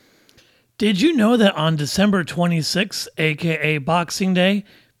Did you know that on December 26th, aka Boxing Day,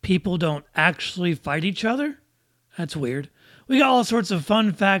 people don't actually fight each other? That's weird. We got all sorts of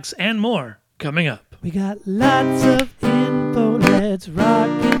fun facts and more coming up. We got lots of info, let's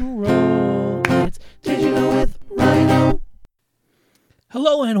rock and roll. It's Did You Know with Rhino.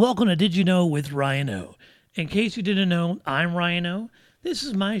 Hello and welcome to Did You Know with Ryan O. In case you didn't know, I'm Ryan O. This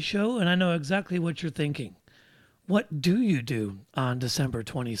is my show and I know exactly what you're thinking. What do you do on December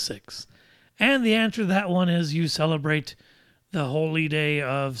 26th? And the answer to that one is you celebrate the holy day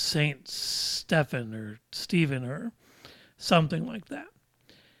of Saint Stephen or Stephen or something like that.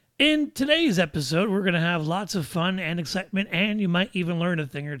 In today's episode, we're going to have lots of fun and excitement, and you might even learn a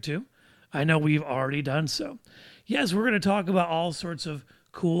thing or two. I know we've already done so. Yes, we're going to talk about all sorts of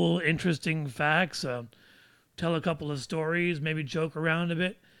cool, interesting facts, tell a couple of stories, maybe joke around a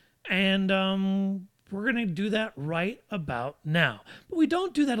bit, and we're going to do that right about now. But we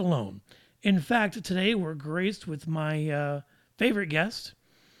don't do that alone. In fact, today we're graced with my favorite guest.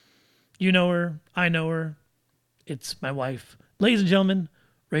 You know her, I know her. It's my wife. Ladies and gentlemen,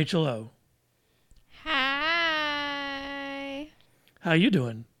 Rachel O. Hi. How you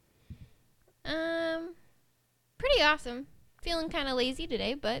doing? Pretty awesome. Feeling kind of lazy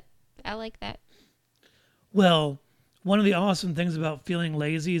today, but I like that. Well, one of the awesome things about feeling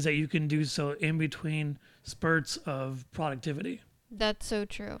lazy is that you can do so in between spurts of productivity. That's so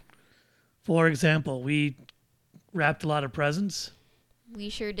true. For example, we wrapped a lot of presents. We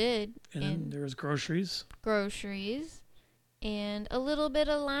sure did. And then there was groceries. Groceries and a little bit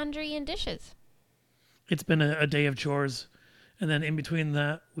of laundry and dishes. It's been a day of chores. And then in between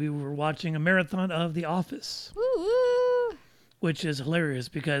that, we were watching a marathon of The Office. Woo woo. Which is hilarious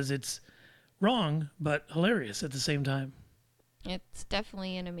because it's wrong, but hilarious at the same time. It's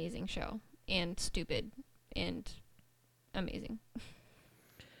definitely an amazing show. And stupid. And amazing.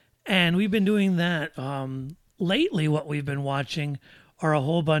 And we've been doing that. Lately, what we've been watching are a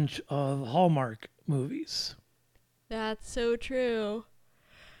whole bunch of Hallmark movies. That's so true.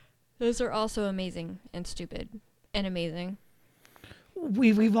 Those are also amazing and stupid and amazing.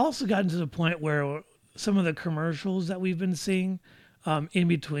 We've also gotten to the point where some of the commercials that we've been seeing in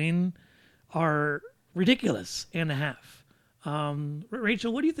between are ridiculous and a half.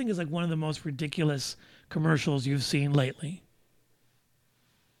 Rachel, what do you think is like one of the most ridiculous commercials you've seen lately?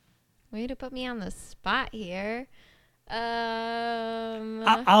 Way to put me on the spot here.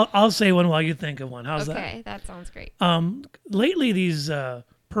 I'll say one while you think of one. How's that? Okay, that sounds great. Lately these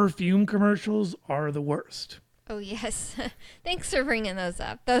perfume commercials are the worst. Oh, yes. Thanks for bringing those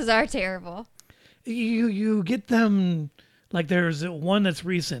up. Those are terrible. You get them, like there's one that's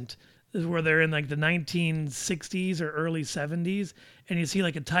recent where they're in like the 1960s or early 70s, and you see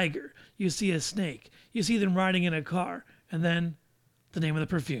like a tiger, you see a snake, you see them riding in a car, and then the name of the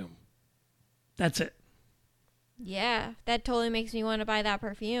perfume. That's it. Yeah, that totally makes me want to buy that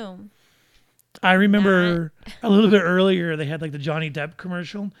perfume. I remember a little bit earlier, they had like the Johnny Depp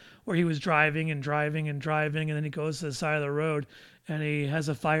commercial where he was driving and driving and driving, and then he goes to the side of the road and he has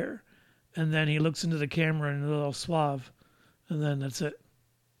a fire, and then he looks into the camera and a little suave, and then that's it.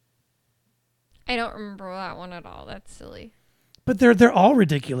 I don't remember that one at all. That's silly. But they're all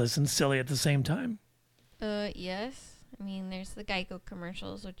ridiculous and silly at the same time. Yes. I mean, there's the Geico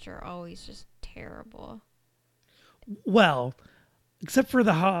commercials, which are always just terrible. Well, except for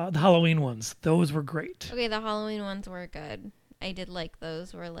the Halloween ones. Those were great. Okay, the Halloween ones were good. I did like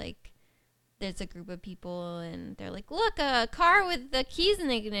those where, like, there's a group of people and they're like, look, a car with the keys in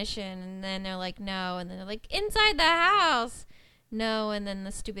the ignition. And then they're like, no. And then they're like, inside the house. No. And then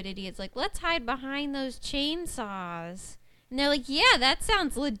the stupid idiot's like, let's hide behind those chainsaws. And they're like, yeah, that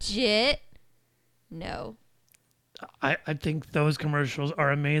sounds legit. No. I think those commercials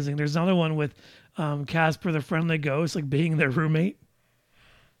are amazing. There's another one with Casper the Friendly Ghost, like being their roommate.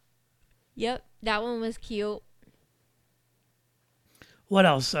 Yep, that one was cute. What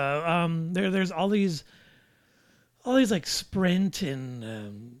else? There's all these like Sprint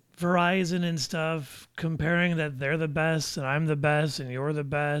and Verizon and stuff comparing that they're the best and I'm the best and you're the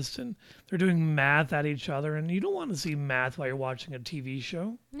best, and they're doing math at each other, and you don't want to see math while you're watching a TV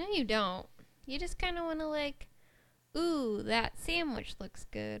show. No, you don't. You just kind of want to like, ooh, that sandwich looks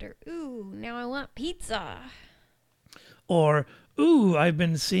good, or ooh, now I want pizza. Or, ooh, I've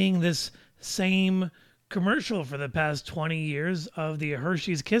been seeing this same commercial for the past 20 years of the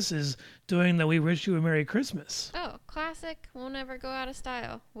Hershey's Kisses doing the We Wish You a Merry Christmas. Oh, classic. Won't ever go out of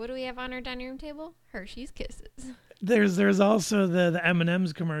style. What do we have on our dining room table? Hershey's Kisses. There's also the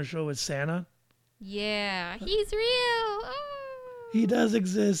M&M's commercial with Santa. Yeah, he's real. Oh. He does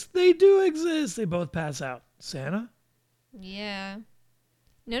exist. They do exist. They both pass out. Santa? Yeah.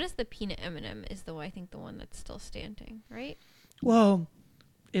 Notice the peanut M&M is I think the one that's still standing, right? Well,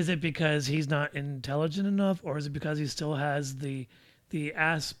 is it because he's not intelligent enough, or is it because he still has the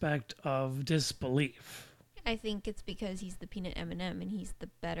aspect of disbelief? I think it's because he's the peanut M&M and he's the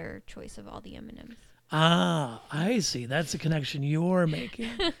better choice of all the M&Ms. Ah, I see. That's the connection you're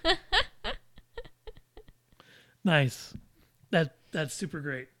making. Nice. That's super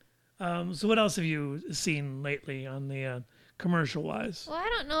great. So what else have you seen lately on the commercial wise? Well, I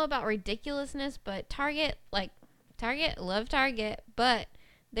don't know about ridiculousness, but Target, love Target, but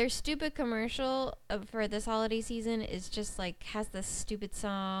their stupid commercial for this holiday season is just like has this stupid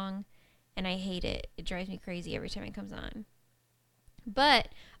song, and I hate it. It drives me crazy every time it comes on. But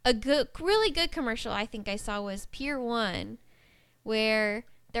a really good commercial I think I saw was Pier 1, where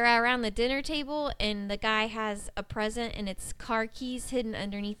they're around the dinner table and the guy has a present and it's car keys hidden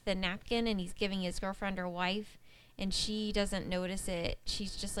underneath the napkin, and he's giving his girlfriend or wife, and she doesn't notice it.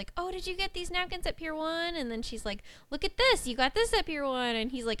 She's just like, "Oh, did you get these napkins at Pier 1?" And then she's like, "Look at this, you got this at Pier 1."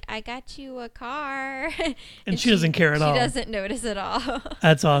 And he's like, "I got you a car." And she doesn't care at all. She doesn't notice at all.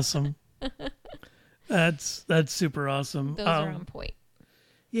 That's awesome. That's super awesome. Those are on point.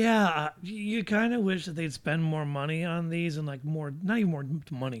 Yeah, you kind of wish that they'd spend more money on these and like not even more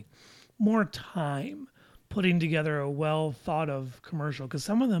money, more time putting together a well thought of commercial, because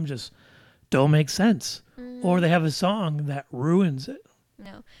some of them just don't make sense, or they have a song that ruins it.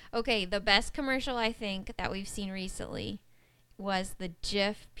 No. Okay, the best commercial I think that we've seen recently was the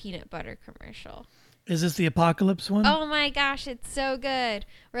Jif peanut butter commercial. Is this the apocalypse one? Oh my gosh, it's so good.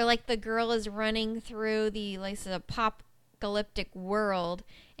 Where like the girl is running through the apocalyptic world,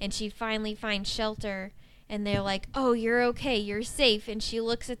 and she finally finds shelter, and they're like, "Oh, you're okay, you're safe." And she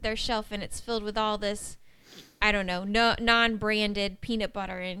looks at their shelf and it's filled with all this, I don't know, non-branded peanut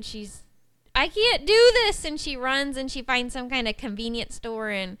butter, and she's, "I can't do this." And she runs and she finds some kind of convenience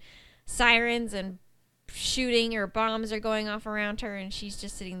store, and sirens and shooting or bombs are going off around her, and she's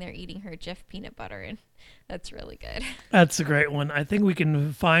just sitting there eating her Jif peanut butter, and that's really good. That's a great one. I think we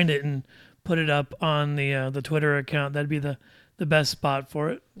can find it and put it up on the Twitter account. That'd be the best spot for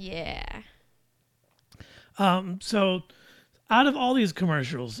it. Yeah. So out of all these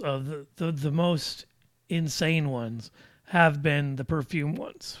commercials, the most insane ones have been the perfume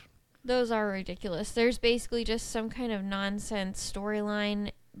ones. Those are ridiculous. There's basically just some kind of nonsense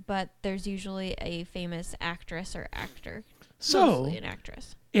storyline, but there's usually a famous actress or actor. So, mostly an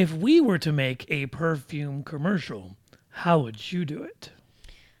actress. If we were to make a perfume commercial, how would you do it?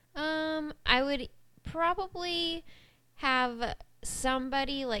 I would probably have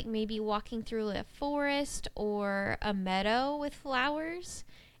somebody like maybe walking through a forest or a meadow with flowers,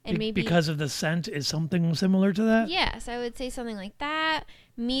 and maybe because of the scent is something similar to that. Yes, I would say something like that.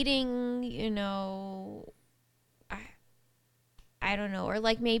 Meeting, I don't know, or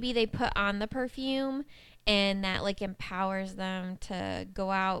like maybe they put on the perfume and that like empowers them to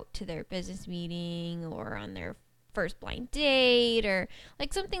go out to their business meeting or on their first blind date, or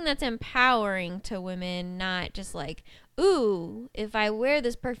like something that's empowering to women, not just like, "Ooh, if I wear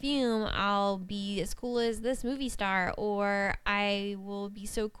this perfume, I'll be as cool as this movie star," or "I will be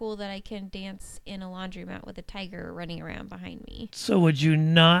so cool that I can dance in a laundromat with a tiger running around behind me." So would you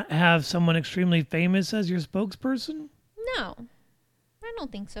not have someone extremely famous as your spokesperson? No, I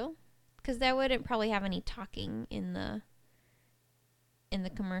don't think so, because that wouldn't probably have any talking in the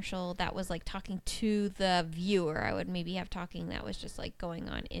commercial that was like talking to the viewer. I would maybe have talking that was just like going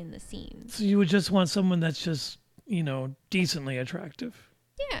on in the scene. So you would just want someone that's just, decently attractive.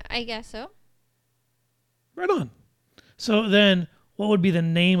 Yeah, I guess so. Right on. So then what would be the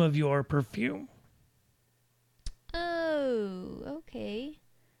name of your perfume? Oh, okay.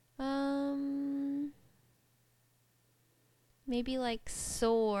 Maybe like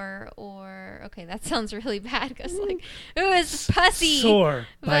Soar, or okay, that sounds really bad because like it was pussy. Soar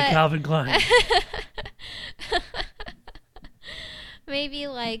by Calvin Klein. Maybe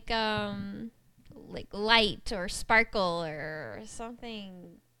like light or sparkle or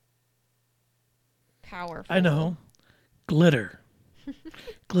something powerful. I know. Glitter.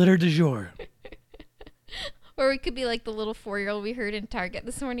 Glitter du jour. Or we could be like the little 4-year-old we heard in Target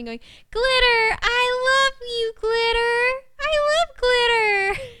this morning going, "Glitter, I love you, glitter. I love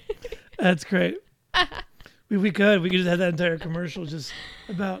glitter." That's great. We could just have that entire commercial just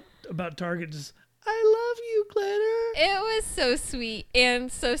about Target. Just, "I love you, glitter." It was so sweet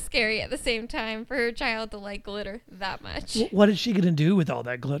and so scary at the same time for her child to like glitter that much. What is she gonna do with all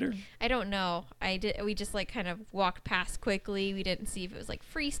that glitter? I don't know. We just like kind of walked past quickly. We didn't see if it was like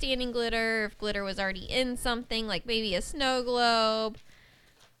freestanding glitter, if glitter was already in something, like maybe a snow globe,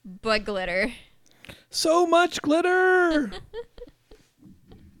 but glitter. So much glitter.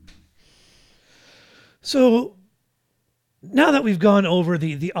 So now that we've gone over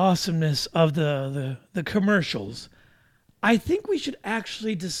the awesomeness of the commercials, I think we should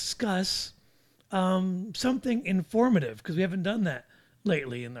actually discuss something informative because we haven't done that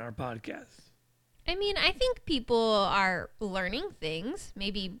lately in our podcast. I mean, I think people are learning things,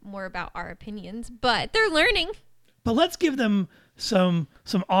 maybe more about our opinions, but they're learning. But let's give them some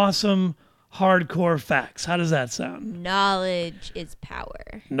awesome hardcore facts. How does that sound? Knowledge is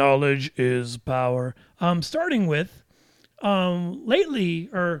power. Knowledge is power. Starting with lately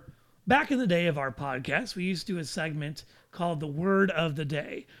or back in the day of our podcast, we used to do a segment called the Word of the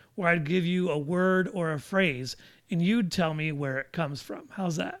Day, where I'd give you a word or a phrase and you'd tell me where it comes from.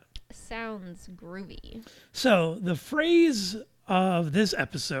 How's that? Sounds groovy. So the phrase of this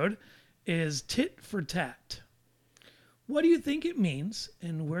episode is tit for tat. What do you think it means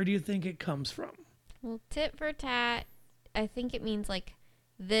and where do you think it comes from? Well, tit for tat, I think it means like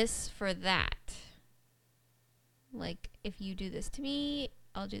this for that. Like if you do this to me,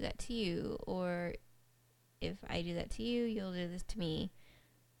 I'll do that to you. Or if I do that to you, you'll do this to me.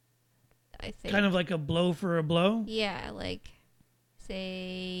 I think. Kind of like a blow for a blow? Yeah, like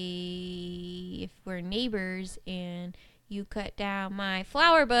say if we're neighbors and you cut down my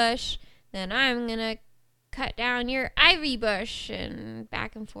flower bush, then I'm going to cut down your ivy bush, and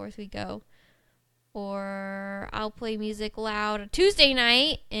back and forth we go. Or I'll play music loud Tuesday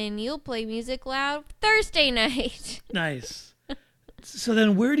night and you'll play music loud Thursday night. Nice. So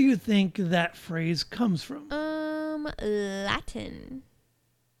then where do you think that phrase comes from? Latin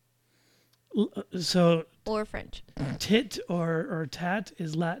So or French. tit or tat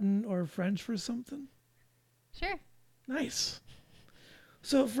is Latin or French for something? Sure. Nice.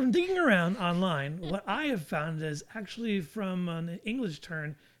 So from digging around online, what I have found is actually from an English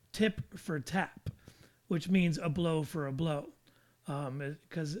term, tip for tap, which means a blow for a blow.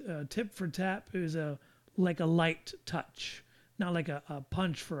 Because tip for tap is like a light touch, not like a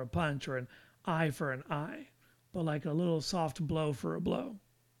punch for a punch or an eye for an eye, but like a little soft blow for a blow.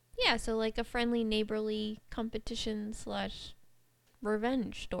 Yeah, so like a friendly neighborly competition /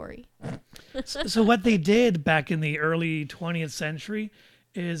 revenge story. So what they did back in the early 20th century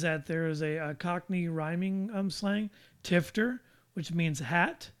is that there was a Cockney rhyming slang, tifter, which means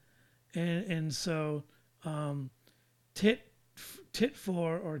hat. And so tit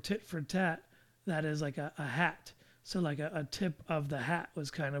for or tit for tat, that is like a hat. So like a tip of the hat was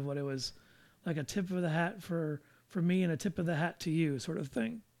kind of what it was, like a tip of the hat for me and a tip of the hat to you sort of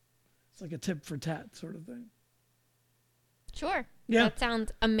thing. It's like a tip for tat sort of thing. Sure. Yeah. That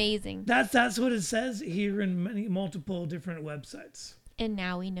sounds amazing. That's what it says here in multiple different websites. And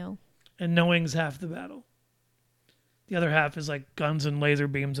now we know. And knowing's half the battle. The other half is like guns and laser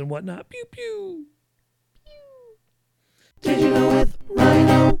beams and whatnot. Pew pew. Did you know with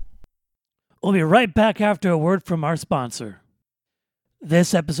Rhino? We'll be right back after a word from our sponsor.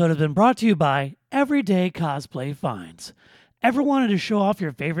 This episode has been brought to you by Everyday Cosplay Finds. Ever wanted to show off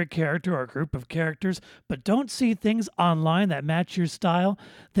your favorite character or group of characters, but don't see things online that match your style?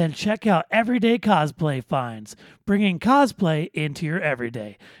 Then check out Everyday Cosplay Finds, bringing cosplay into your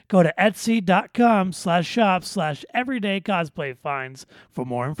everyday. Go to etsy.com/shop/everyday cosplay finds for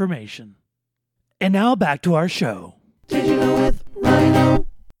more information. And now back to our show. Did you know with Rhino?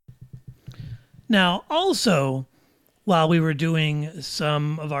 Now, also, while we were doing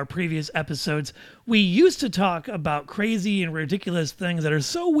some of our previous episodes, we used to talk about crazy and ridiculous things that are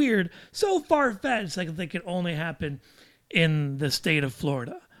so weird, so far-fetched, like they could only happen in the state of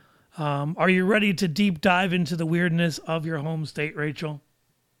Florida. Are you ready to deep dive into the weirdness of your home state, Rachel?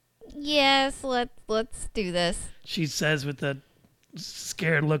 Yes, let's do this. She says with a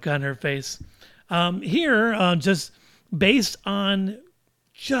scared look on her face. Here, just based on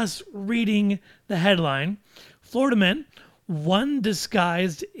just reading the headline, Florida man, one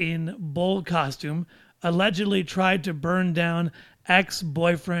disguised in bull costume, allegedly tried to burn down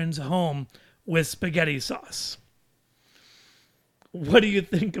ex-boyfriend's home with spaghetti sauce. What do you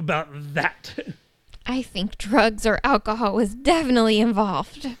think about that? I think drugs or alcohol was definitely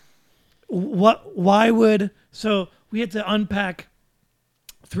involved. So we had to unpack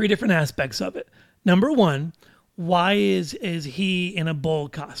 3 different aspects of it. Number 1, why is he in a bull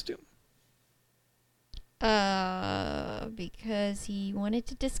costume? Because he wanted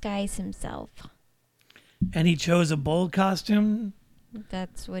to disguise himself. And he chose a bull costume?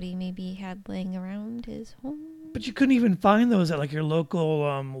 That's what he maybe had laying around his home. But you couldn't even find those at like your local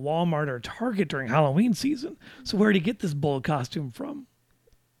Walmart or Target during Halloween season. So where did he get this bull costume from?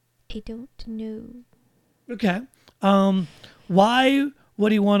 I don't know. Okay. Why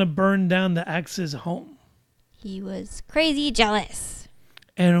would he want to burn down the ex's home? He was crazy jealous.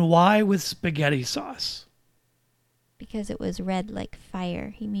 And why with spaghetti sauce? Because it was red like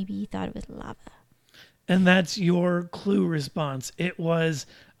fire. Maybe he thought it was lava. And that's your clue response. It was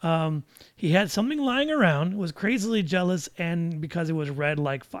he had something lying around, was crazily jealous, and because it was red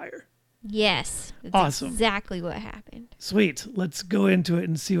like fire. Yes. That's Awesome. exactly what happened. Sweet. Let's go into it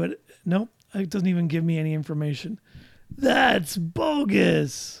and see what. Nope. It doesn't even give me any information. That's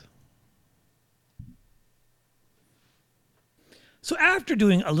bogus. So after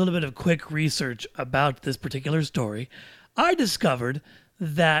doing a little bit of quick research about this particular story, I discovered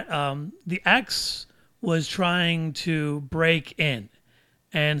that the ex was trying to break in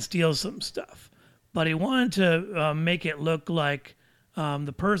and steal some stuff, but he wanted to make it look like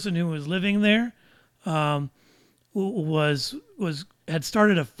the person who was living there was had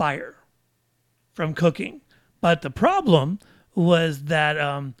started a fire from cooking. But the problem was that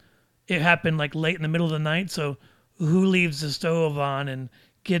it happened like late in the middle of the night, so who leaves the stove on and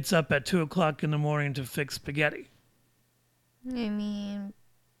gets up at 2:00 in the morning to fix spaghetti? I mean,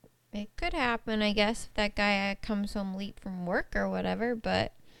 it could happen, I guess, if that guy comes home late from work or whatever,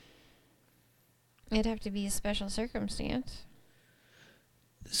 but it'd have to be a special circumstance.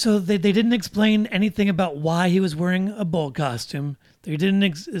 So they didn't explain anything about why he was wearing a bull costume. They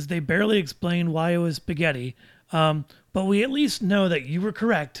didn't. They barely explained why it was spaghetti. But we at least know that you were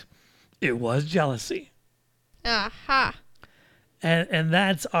correct. It was jealousy. Aha. And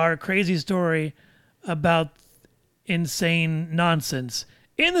that's our crazy story about insane nonsense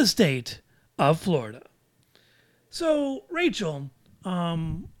in the state of Florida. So, Rachel, a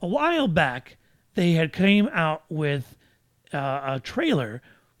while back, they had came out with a trailer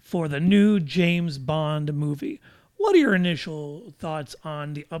for the new James Bond movie. What are your initial thoughts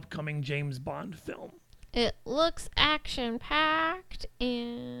on the upcoming James Bond film? It looks action-packed,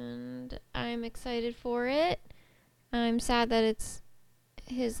 and I'm excited for it. I'm sad that it's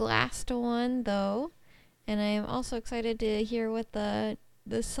his last one, though, and I am also excited to hear what the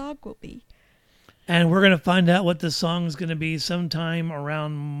song will be. And we're going to find out what the song is going to be sometime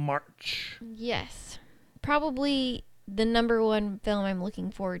around March. Yes. Probably the number one film I'm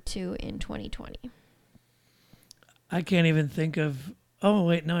looking forward to in 2020. I can't even think of... Oh,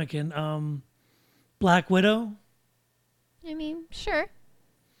 wait, no, I can. Black Widow? I mean, sure.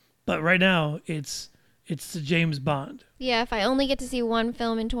 But right now, it's the James Bond. Yeah, if I only get to see one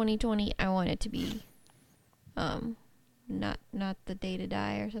film in 2020, I want it to be not The Day to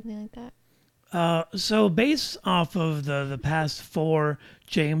Die or something like that. So based off of the past 4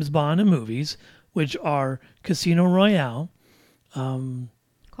 James Bond movies, which are Casino Royale,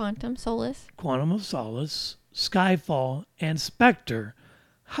 Quantum Solace. Quantum of Solace, Skyfall, and Spectre,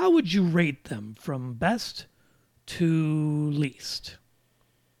 how would you rate them from best to least?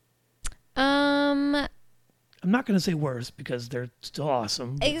 I'm not going to say worst because they're still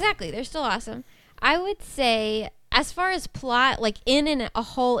awesome. Exactly, they're still awesome. I would say, as far as plot, like in a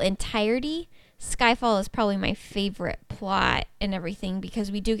whole entirety, Skyfall is probably my favorite plot and everything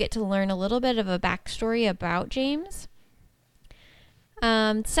because we do get to learn a little bit of a backstory about James.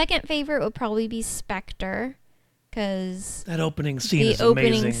 Second favorite would probably be Spectre because that opening scene is amazing. The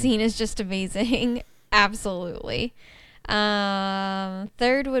opening scene is just amazing. Absolutely.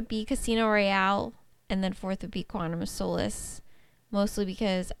 Third would be Casino Royale, and then fourth would be Quantum of Solace, mostly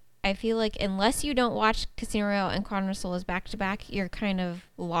because I feel like unless you don't watch Casino Royale and Quantum of Solace back to back, you're kind of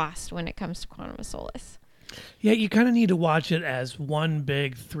lost when it comes to Quantum of Solace. Yeah, you kind of need to watch it as one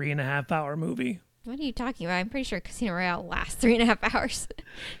big 3.5 hour movie. What are you talking about? I'm pretty sure Casino Royale lasts 3.5 hours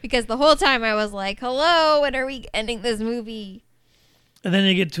because the whole time I was like, hello, when are we ending this movie? And then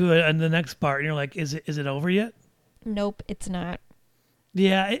you get to the next part and you're like, is it over yet? Nope, it's not.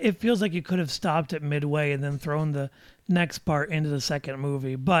 Yeah, it feels like you could have stopped at midway and then thrown the next part into the second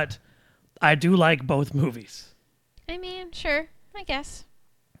movie. But I do like both movies. I mean, sure, I guess.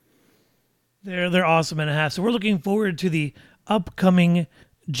 They're awesome and a half. So we're looking forward to the upcoming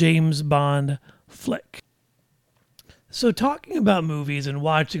James Bond flick. So talking about movies and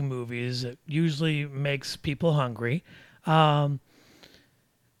watching movies, it usually makes people hungry. And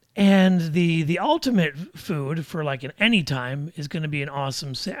the ultimate food for like an anytime is going to be an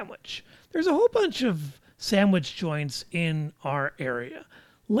awesome sandwich. There's a whole bunch of sandwich joints in our area.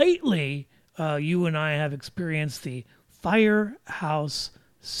 Lately, you and I have experienced the Firehouse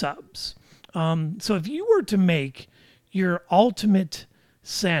Subs. So if you were to make your ultimate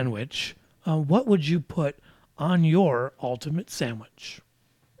sandwich, what would you put on your ultimate sandwich?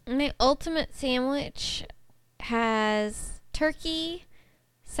 My ultimate sandwich has turkey,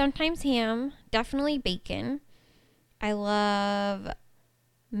 sometimes ham, definitely bacon. I love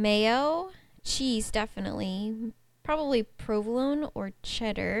mayo, cheese definitely, probably provolone or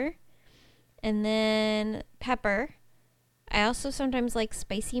cheddar. And then pepper. I also sometimes like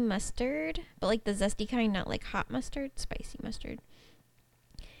spicy mustard, but like the zesty kind, not like hot mustard, spicy mustard.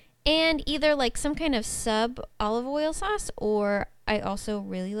 And either like some kind of sub olive oil sauce, or I also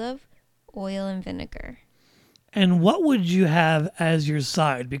really love oil and vinegar. And what would you have as your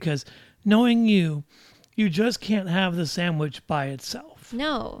side? Because knowing you, you just can't have the sandwich by itself.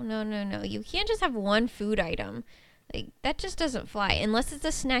 No. You can't just have one food item. Like, that just doesn't fly. Unless it's a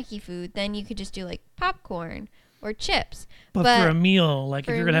snacky food, then you could just do like popcorn or chips. But for a meal, like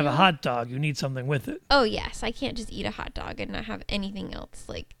for if you're a going to have a meal- hot dog, you need something with it. Oh, yes. I can't just eat a hot dog and not have anything else.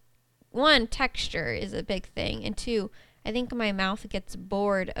 Like, one, texture is a big thing. And two, I think my mouth gets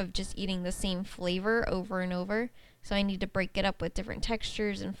bored of just eating the same flavor over and over. So I need to break it up with different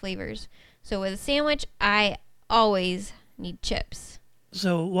textures and flavors. So with a sandwich, I always need chips.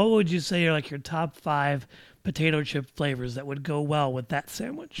 So what would you say are like your top 5 potato chip flavors that would go well with that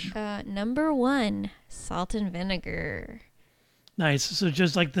sandwich? Number 1, salt and vinegar. Nice. So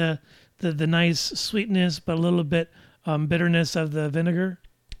just like the nice sweetness, but a little bit bitterness of the vinegar.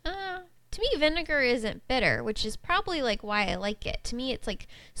 To me, vinegar isn't bitter, which is probably like why I like it. To me, it's like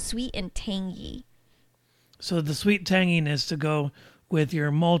sweet and tangy. So the sweet tanginess to go with your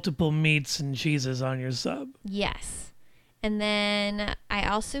multiple meats and cheeses on your sub. Yes. And then I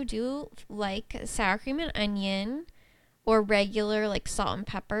also do like sour cream and onion or regular like salt and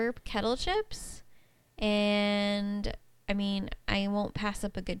pepper kettle chips. And I mean, I won't pass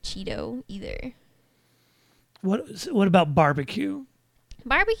up a good Cheeto either. What about barbecue?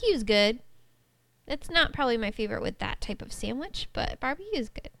 Barbecue is good. It's not probably my favorite with that type of sandwich, but barbecue is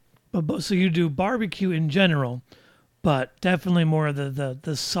good. So you do barbecue in general, but definitely more of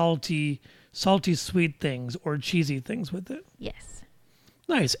the salty sweet things or cheesy things with it. Yes.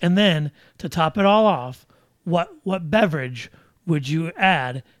 Nice. And then to top it all off, what beverage would you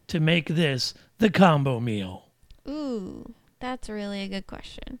add to make this the combo meal? Ooh, that's really a good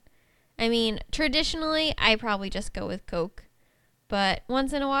question. I mean, traditionally, I probably just go with Coke. But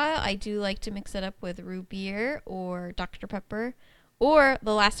once in a while, I do like to mix it up with root beer or Dr. Pepper. Or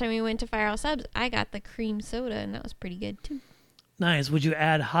the last time we went to Firehouse Subs, I got the cream soda, and that was pretty good, too. Nice. Would you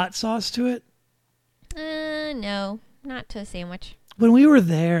add hot sauce to it? No, not to a sandwich. When we were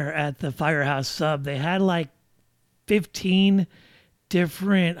there at the Firehouse Sub, they had like 15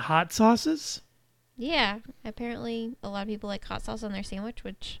 different hot sauces. Yeah, apparently a lot of people like hot sauce on their sandwich,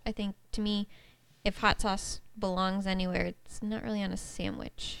 which I think, to me, if hot sauce belongs anywhere, it's not really on a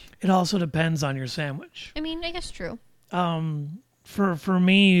sandwich. It also depends on your sandwich. I mean, I guess true. For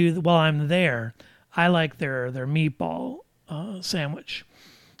me, while I'm there, I like their meatball sandwich.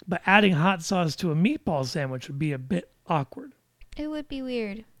 But adding hot sauce to a meatball sandwich would be a bit awkward. It would be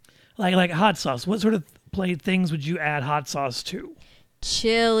weird. Like hot sauce. What sort of things would you add hot sauce to?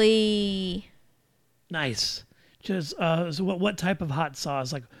 Chili. Nice. Just so what type of hot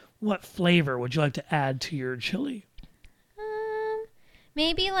sauce? Like what flavor would you like to add to your chili?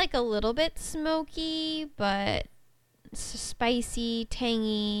 Maybe like a little bit smoky, but spicy,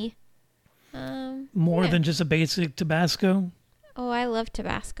 tangy. More Yeah. than just a basic Tabasco? Oh, I love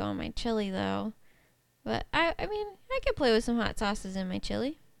Tabasco on my chili though. But I mean, I could play with some hot sauces in my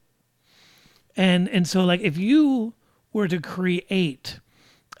chili. And so like if you were to create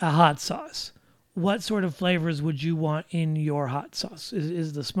a hot sauce, what sort of flavors would you want in your hot sauce?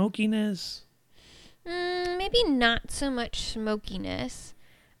 Is the smokiness? Maybe not so much smokiness.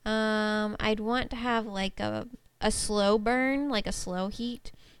 I'd want to have like a slow burn, like a slow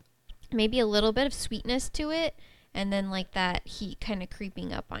heat. Maybe a little bit of sweetness to it, and then like that heat kind of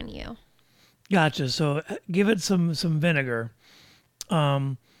creeping up on you. Gotcha. So give it some vinegar,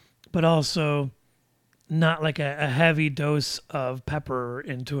 but also not like a heavy dose of pepper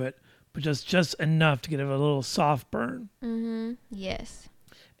into it, but just enough to give it a little soft burn. Mm-hmm. Yes.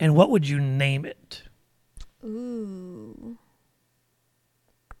 And what would you name it? Ooh.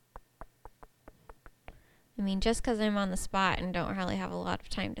 I mean, just because I'm on the spot and don't really have a lot of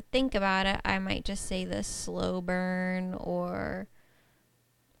time to think about it, I might just say the slow burn or,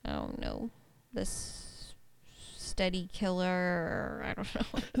 I don't know, this steady killer or I don't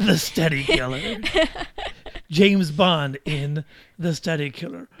know. The Steady Killer. James Bond in The Steady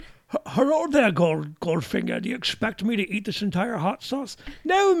Killer. Hello there, Goldfinger. Do you expect me to eat this entire hot sauce?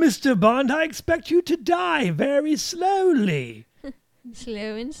 No, Mr. Bond, I expect you to die very slowly.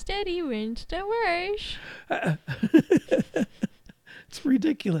 Slow and steady wins the worst. It's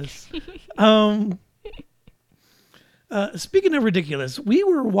ridiculous. Speaking of ridiculous, we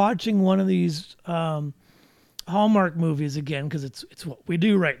were watching one of these Hallmark movies again because it's what we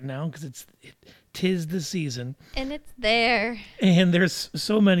do right now because 'tis the season. And it's there. And there's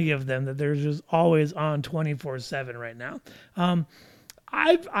so many of them that they're just always on 24/7 right now.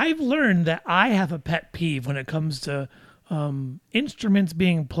 I've learned that I have a pet peeve when it comes to instruments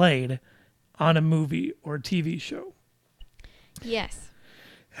being played on a movie or TV show. Yes.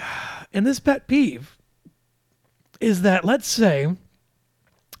 And this pet peeve is that, let's say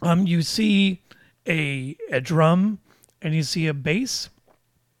you see a drum and you see a bass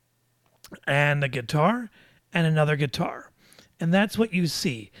and a guitar and another guitar. And that's what you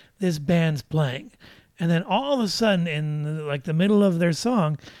see. This band's playing. And then all of a sudden, in like the middle of their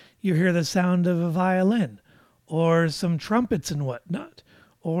song, you hear the sound of a violin or some trumpets and whatnot,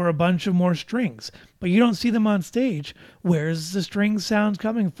 or a bunch of more strings. But you don't see them on stage. Where's the string sound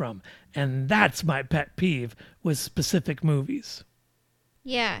coming from? And that's my pet peeve with specific movies.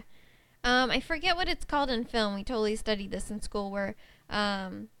 Yeah. I forget what it's called in film. We totally studied this in school, where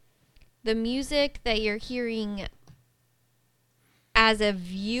the music that you're hearing as a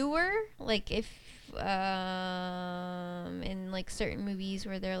viewer, like if in like certain movies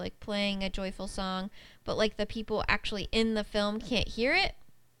where they're like playing a joyful song, but like the people actually in the film can't hear it.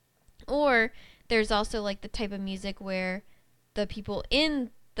 Or there's also like the type of music where the people in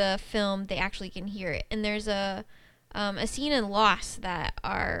the film, they actually can hear it. And there's a scene in Lost that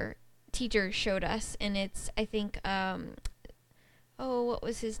our teacher showed us, and it's, I think, what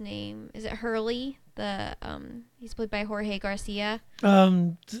was his name? Is it Hurley? He's played by Jorge Garcia.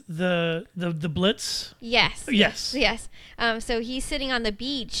 The Blitz. Yes. Yes. Yes. So he's sitting on the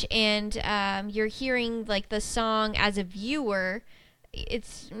beach, and you're hearing like the song as a viewer.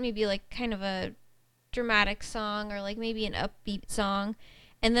 It's maybe like kind of a dramatic song, or like maybe an upbeat song,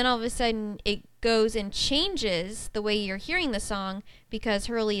 and then all of a sudden it goes and changes the way you're hearing the song, because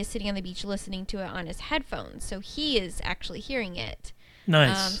Hurley is sitting on the beach listening to it on his headphones, so he is actually hearing it.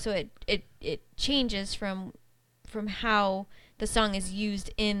 Nice. So it changes from how the song is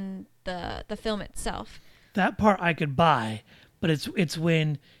used in the film itself. That part I could buy, but it's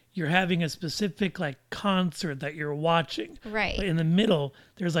when you're having a specific like concert that you're watching. Right. But in the middle,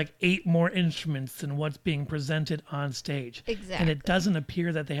 there's like 8 more instruments than what's being presented on stage. Exactly. And it doesn't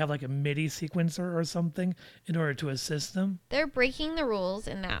appear that they have like a MIDI sequencer or something in order to assist them. They're breaking the rules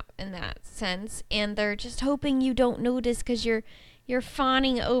in that sense, and they're just hoping you don't notice, because you're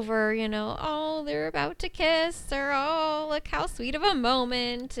fawning over, oh, they're about to kiss, or oh, look how sweet of a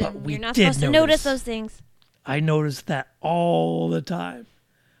moment, But and we you're not did supposed to notice those things. I noticed that all the time.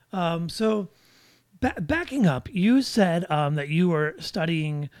 So backing up, you said that you were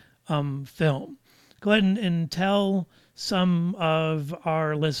studying film. Go ahead and tell some of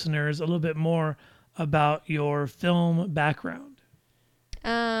our listeners a little bit more about your film background.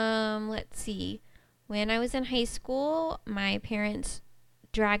 Let's see. When I was in high school, my parents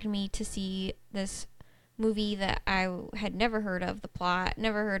dragged me to see this movie that I had never heard of the plot,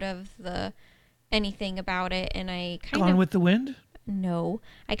 never heard of anything about it, and I kind of... Gone with the Wind? No.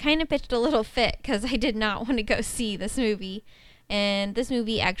 I kind of pitched a little fit because I did not want to go see this movie. And this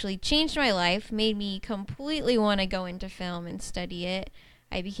movie actually changed my life, made me completely want to go into film and study it.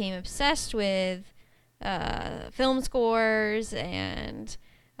 I became obsessed with film scores and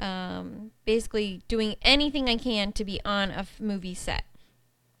basically doing anything I can to be on a movie set.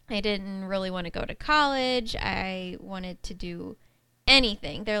 I didn't really want to go to college. I wanted to do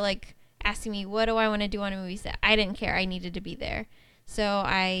anything. They're like asking me, what do I want to do on a movie set? I didn't care. I needed to be there. So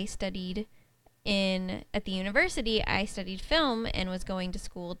I studied at the university. I studied film and was going to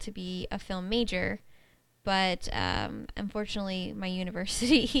school to be a film major. But unfortunately, my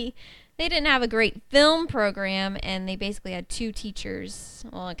university, they didn't have a great film program, and they basically had 2 teachers.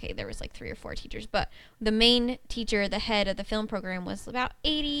 Well, okay, there was like 3 or 4 teachers, but the main teacher, the head of the film program, was about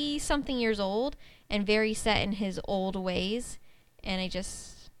 80-something years old and very set in his old ways. And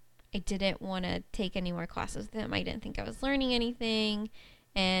I didn't want to take any more classes with him. I didn't think I was learning anything.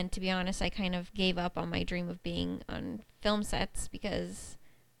 And to be honest, I kind of gave up on my dream of being on film sets, because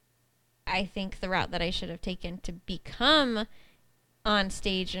I think the route that I should have taken to become on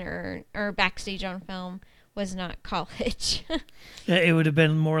stage or backstage on film was not college. It would have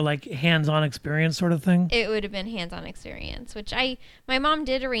been more like hands-on experience sort of thing? It would have been hands-on experience, which my mom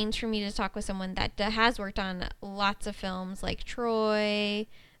did arrange for me to talk with someone that has worked on lots of films, like Troy.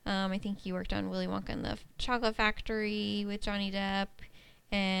 I think he worked on Willy Wonka and the Chocolate Factory with Johnny Depp.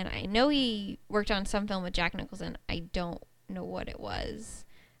 And I know he worked on some film with Jack Nicholson. I don't know what it was.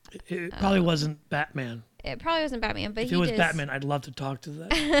 It probably wasn't Batman. It probably wasn't Batman, but if it was Batman, I'd love to talk to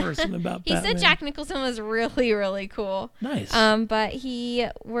that person about he Batman. He said Jack Nicholson was really, really cool. Nice. But he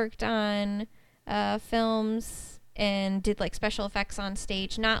worked on films and did like special effects on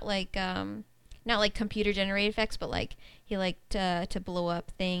stage. Not like not like computer generated effects, but like he liked to blow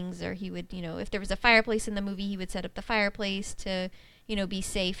up things, or he would, if there was a fireplace in the movie, he would set up the fireplace to, be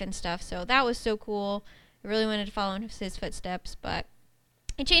safe and stuff. So that was so cool. I really wanted to follow in his footsteps, but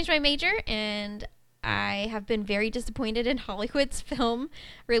I changed my major, and I have been very disappointed in Hollywood's film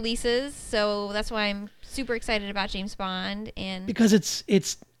releases. So that's why I'm super excited about James Bond and Because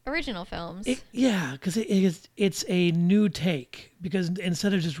it's original films. because it's a new take. Because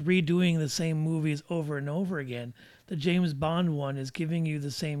instead of just redoing the same movies over and over again, the James Bond one is giving you the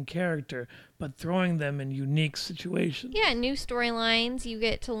same character but throwing them in unique situations. Yeah, new storylines. You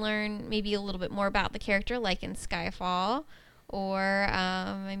get to learn maybe a little bit more about the character, like in Skyfall. Or,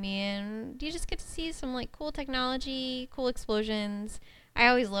 you just get to see some like cool technology, cool explosions. I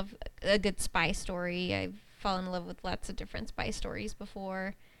always love a good spy story. I've fallen in love with lots of different spy stories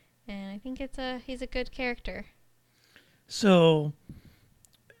before, and I think he's a good character. So,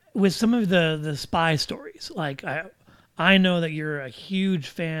 with some of the spy stories, like I know that you're a huge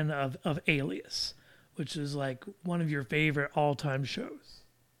fan of Alias, which is like one of your favorite all-time shows.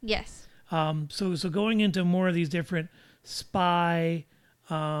 Yes. So going into more of these different spy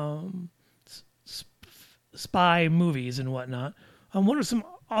spy movies and whatnot, what are some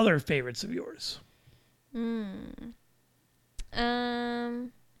other favorites of yours?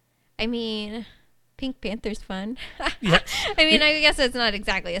 Pink Panther's fun. Yes. I guess it's not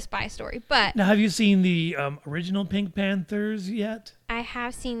exactly a spy story, but Now, have you seen the original Pink Panthers yet? I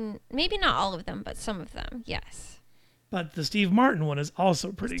have seen maybe not all of them, but some of them. Yes. But the Steve Martin one is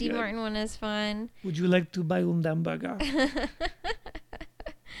also pretty Steve good. Martin one is fun. Would you like to buy un hamburger?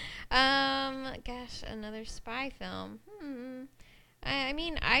 Gosh, another spy film.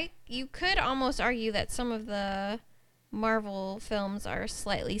 You could almost argue that some of the Marvel films are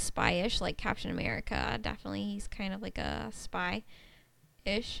slightly spy-ish, like Captain America. Definitely, he's kind of like a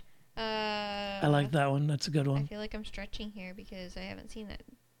spy-ish. I like that one. That's a good I one. feel like I'm stretching here because I haven't seen that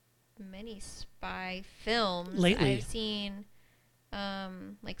many spy films. Lately. I've seen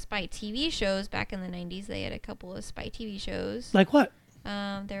like spy TV shows back in the 90s. They had a couple of spy TV shows. Like what?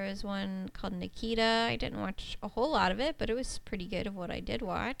 There was one called Nikita. I didn't watch a whole lot of it, but it was pretty good of what I did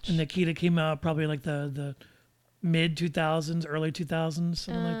watch. And Nikita came out probably like the mid 2000s, early 2000s,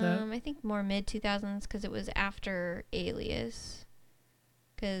 something like that. I think more mid 2000s because it was after Alias.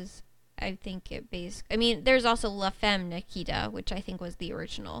 Because I think there's also La Femme Nikita, which I think was the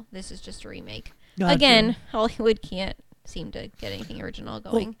original. This is just a remake. Gotcha. Again, Hollywood can't seem to get anything original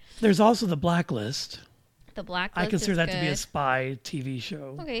going. Well, there's also The Blacklist. The Blacklist. I consider is that to be a good. spy TV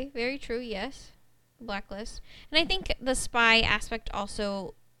show. Okay, very true, yes. Blacklist. And I think the spy aspect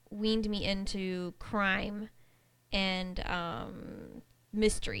also weaned me into crime and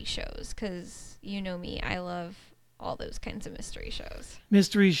mystery shows, because you know me, I love all those kinds of mystery shows.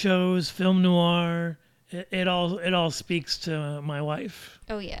 Mystery shows, film noir, it all speaks to my wife.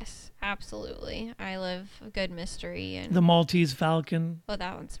 Oh, yes, absolutely. I love a good mystery. And The Maltese Falcon. oh,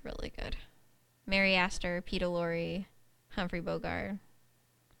 that one's really good. Mary Astor, Peter Lorre, Humphrey Bogart.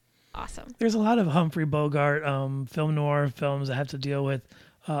 Awesome. There's a lot of Humphrey Bogart film noir films that have to deal with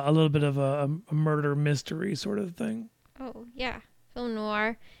a little bit of a murder mystery sort of thing. Oh, yeah. Film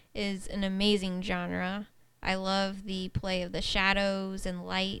noir is an amazing genre. I love the play of the shadows and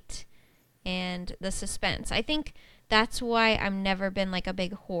light and the suspense. I think that's why I've never been like a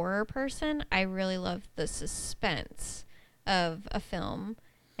big horror person. I really love the suspense of a film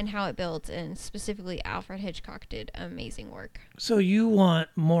and how it builds, and specifically Alfred Hitchcock did amazing work. So you want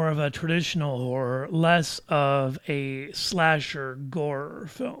more of a traditional horror, less of a slasher gore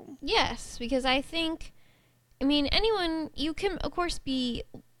film. Yes, because I think, anyone, you can of course be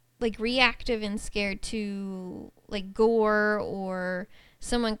like reactive and scared to like gore or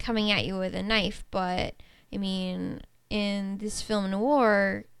someone coming at you with a knife, but in this film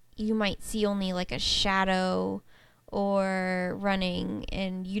noir, you might see only like a shadow or running,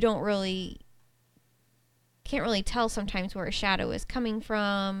 and you can't really tell sometimes where a shadow is coming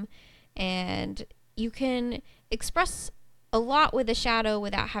from, and you can express a lot with a shadow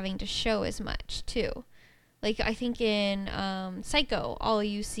without having to show as much too. Like I think in Psycho, all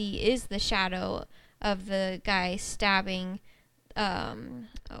you see is the shadow of the guy stabbing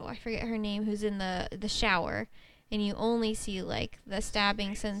I forget her name, who's in the shower, and you only see like the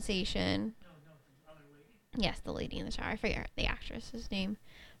stabbing sensation. Yes, the lady in the shower. I forget the actress's name.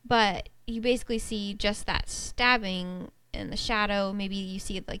 But you basically see just that stabbing in the shadow. Maybe you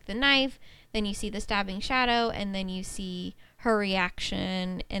see like the knife, then you see the stabbing shadow, and then you see her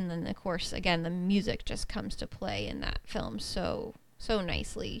reaction, and then of course again the music just comes to play in that film so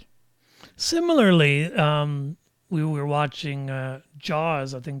nicely. Similarly, we were watching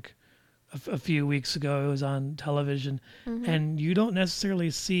Jaws, I think, a few weeks ago. It was on television, and you don't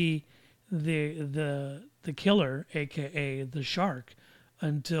necessarily see the killer, aka the shark,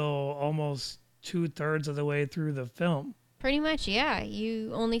 until almost 2/3 of the way through the film. Pretty much, yeah.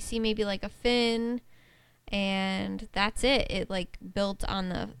 You only see maybe like a fin, and that's it. It like built on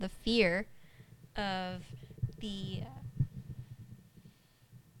the fear of the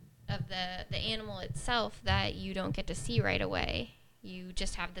animal itself that you don't get to see right away. You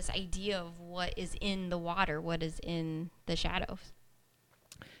just have this idea of what is in the water, what is in the shadows.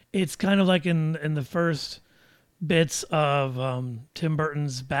 It's kind of like in the first bits of Tim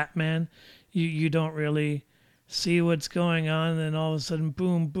Burton's Batman. You don't really see what's going on, and then all of a sudden,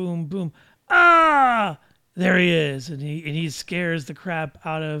 boom, boom, boom, ah! There he is, and he scares the crap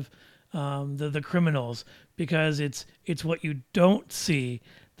out of the criminals, because it's what you don't see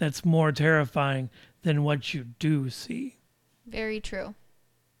that's more terrifying than what you do see. Very true.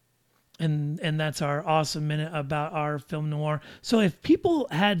 And that's our awesome minute about our film noir. So if people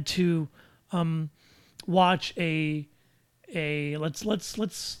had to watch a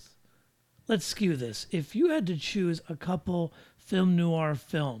let's skew this. If you had to choose a couple film noir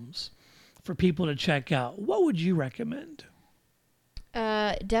films for people to check out, what would you recommend?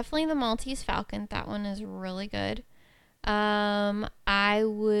 Definitely The Maltese Falcon. That one is really good. I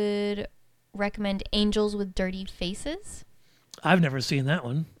would recommend Angels with Dirty Faces. I've never seen that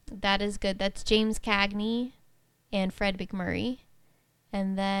one. That is good. That's James Cagney and Fred McMurray.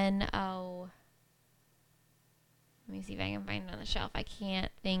 And then, let me see if I can find it on the shelf. I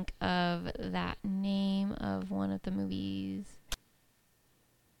can't think of that name of one of the movies.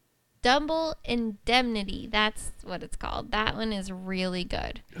 Double Indemnity. That's what it's called. That one is really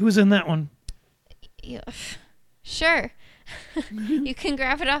good. Who's in that one? Yeah. Sure. You can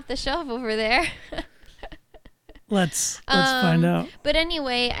grab it off the shelf over there. Let's find out. But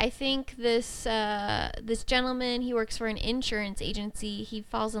anyway, I think this gentleman, he works for an insurance agency. He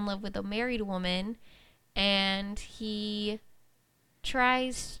falls in love with a married woman, and he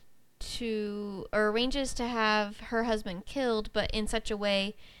tries to, or arranges to have her husband killed, but in such a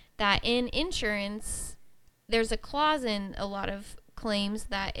way that in insurance, there's a clause in a lot of claims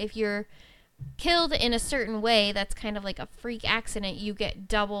that if you're killed in a certain way that's kind of like a freak accident, you get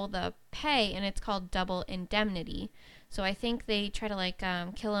double the pay, and it's called double indemnity. So I think they try to like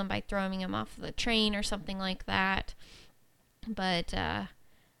kill him by throwing him off the train or something like that. But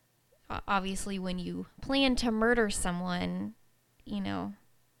obviously when you plan to murder someone,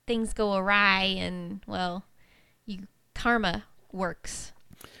 things go awry, and karma works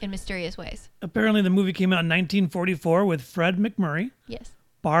in mysterious ways. Apparently the movie came out in 1944 with Fred McMurray. Yes.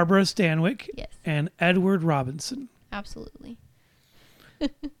 Barbara Stanwyck. Yes. And Edward Robinson. Absolutely.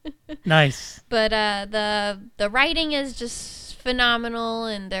 Nice. But the writing is just phenomenal,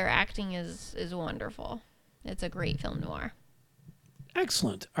 and their acting is wonderful. It's a great film noir.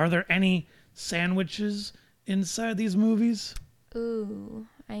 Excellent. Are there any sandwiches inside these movies? Ooh,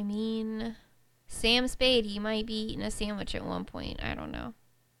 I mean, Sam Spade, he might be eating a sandwich at one point. I don't know.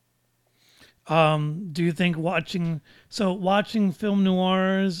 Do you think watching film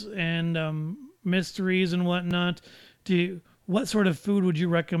noirs and mysteries and whatnot, what sort of food would you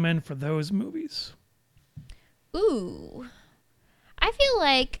recommend for those movies? Ooh, I feel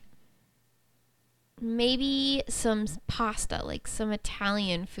like maybe some pasta, like some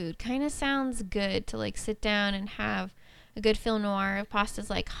Italian food, kind of sounds good to like sit down and have a good film noir. Pasta's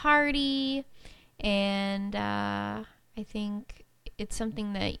like hearty, and I think it's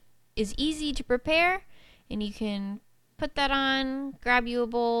something that is easy to prepare, and you can put that on, grab you a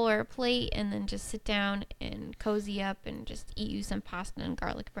bowl or a plate, and then just sit down and cozy up and just eat you some pasta and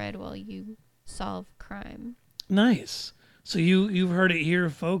garlic bread while you solve crime. Nice. So you've heard it here,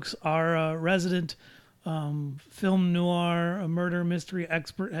 folks. Our resident film noir, a murder mystery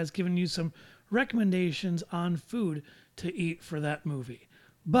expert, has given you some recommendations on food to eat for that movie.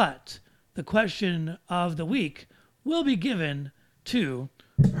 But the question of the week will be given to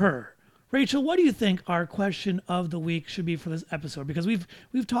her. Rachel, what do you think our question of the week should be for this episode? Because we've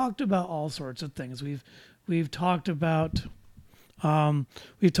talked about all sorts of things. We've talked about food.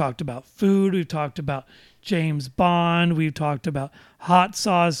 We've talked about James Bond. We've talked about hot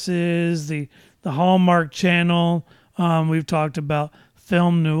sauces, the Hallmark Channel. We've talked about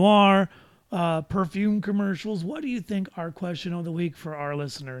film noir, perfume commercials. What do you think our question of the week for our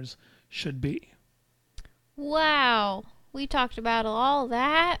listeners should be? Wow. We talked about all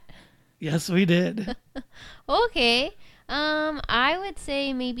that. Yes, we did. Okay. I would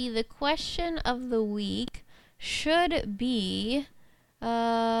say maybe the question of the week should be,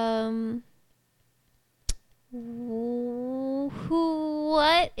 What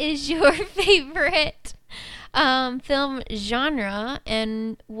is your favorite film genre,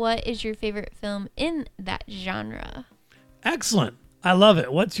 and what is your favorite film in that genre? Excellent. I love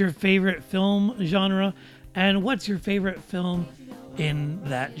it. What's your favorite film genre, and what's your favorite film in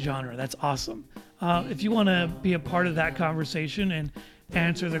that genre? That's awesome. If you want to be a part of that conversation and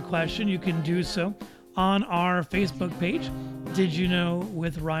answer the question, you can do so on our Facebook page, Did You Know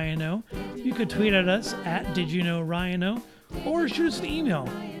with Ryan O. You could tweet at us at Did You Know Ryan O, or shoot us an email,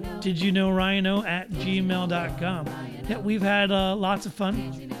 didyouknowryano@gmail.com. Yeah, we've had lots of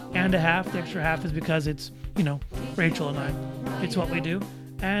fun, and a half. The extra half is because it's, Rachel and I. It's what we do,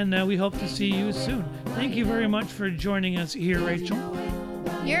 and we hope to see you soon. Thank you very much for joining us here, Rachel.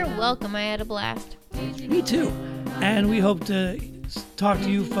 You're welcome. I had a blast. Me too. And we hope to talk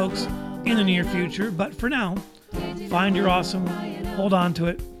to you folks in the near future. But for now, find your awesome, hold on to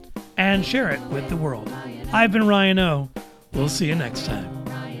it, and share it with the world. I've been Ryan O. We'll see you next time.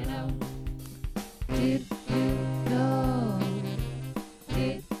 Did you know?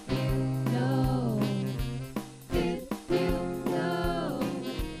 Did you know? Did you know?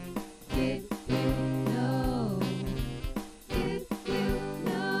 Did you know? Did you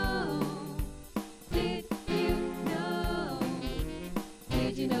know? Did you know?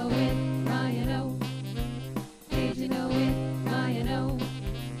 Did you know it, Ryan O? Did you know it, Ryan O?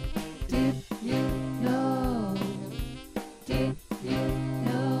 Did you know? Did you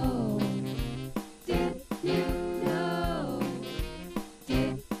know? Did you know?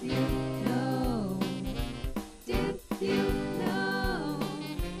 Did you know? Did you know?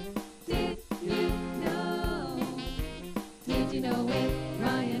 Did you know? Did you know it,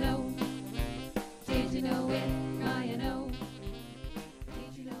 Ryan O? Did you know it?